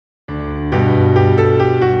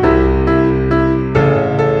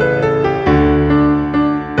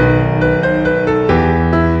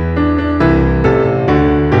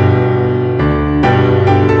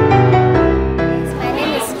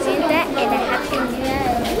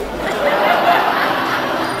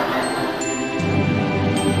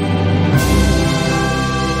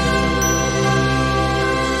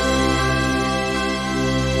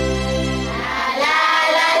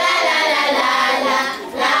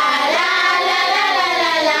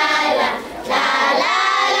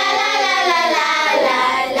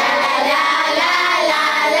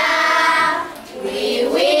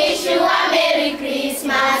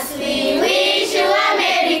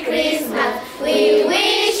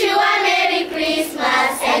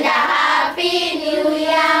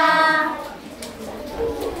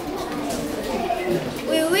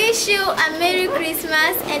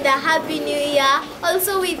and a Happy New Year.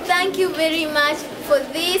 Also, we thank you very much for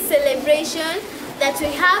this celebration, that we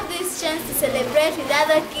have this chance to celebrate with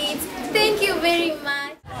other kids. Thank you very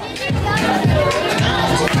much.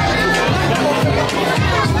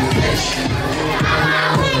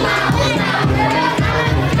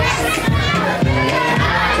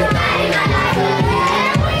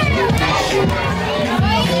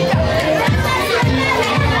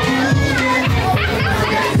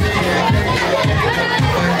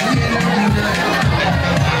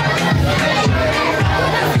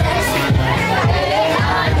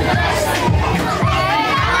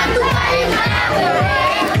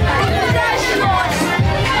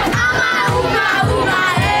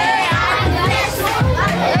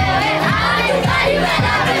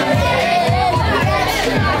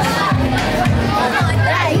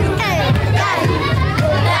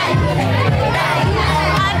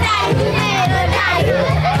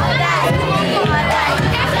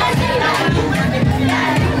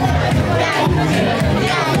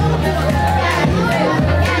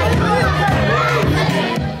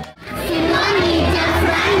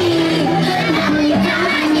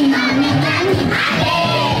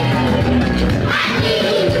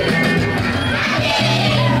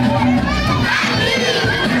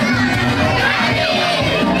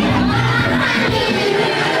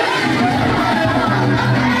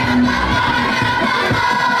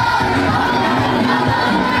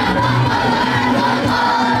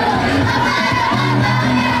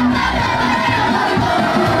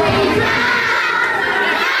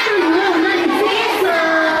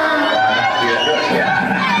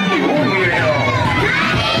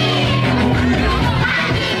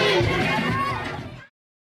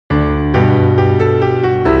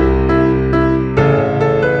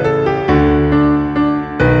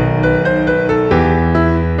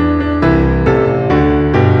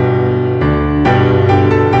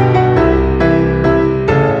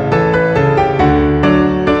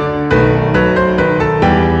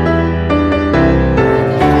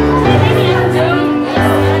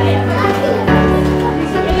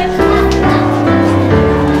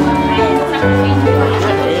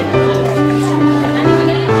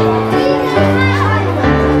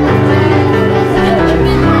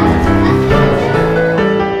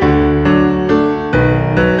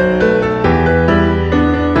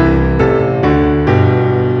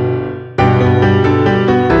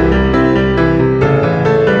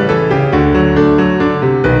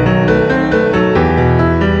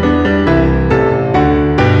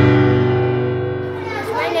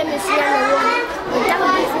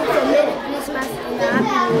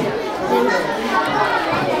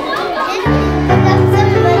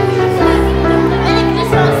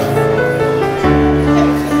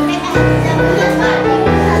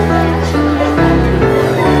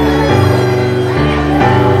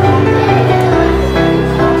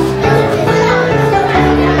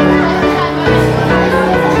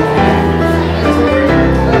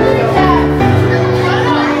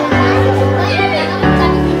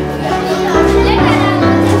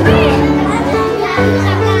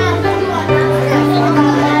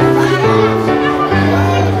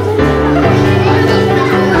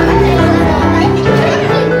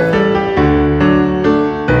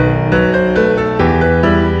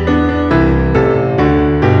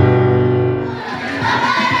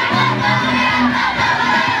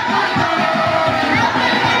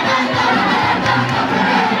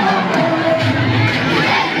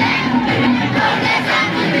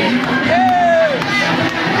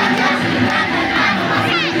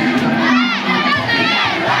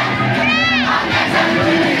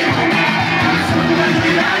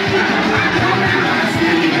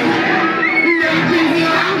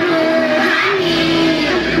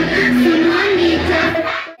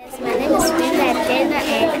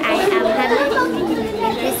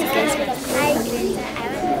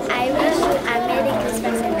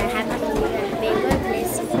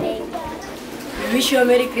 Wish you a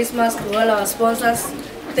Merry Christmas to all our sponsors.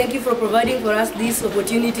 Thank you for providing for us this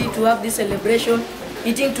opportunity to have this celebration,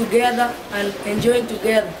 eating together and enjoying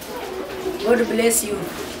together. God bless you.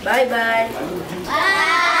 Bye-bye. Bye.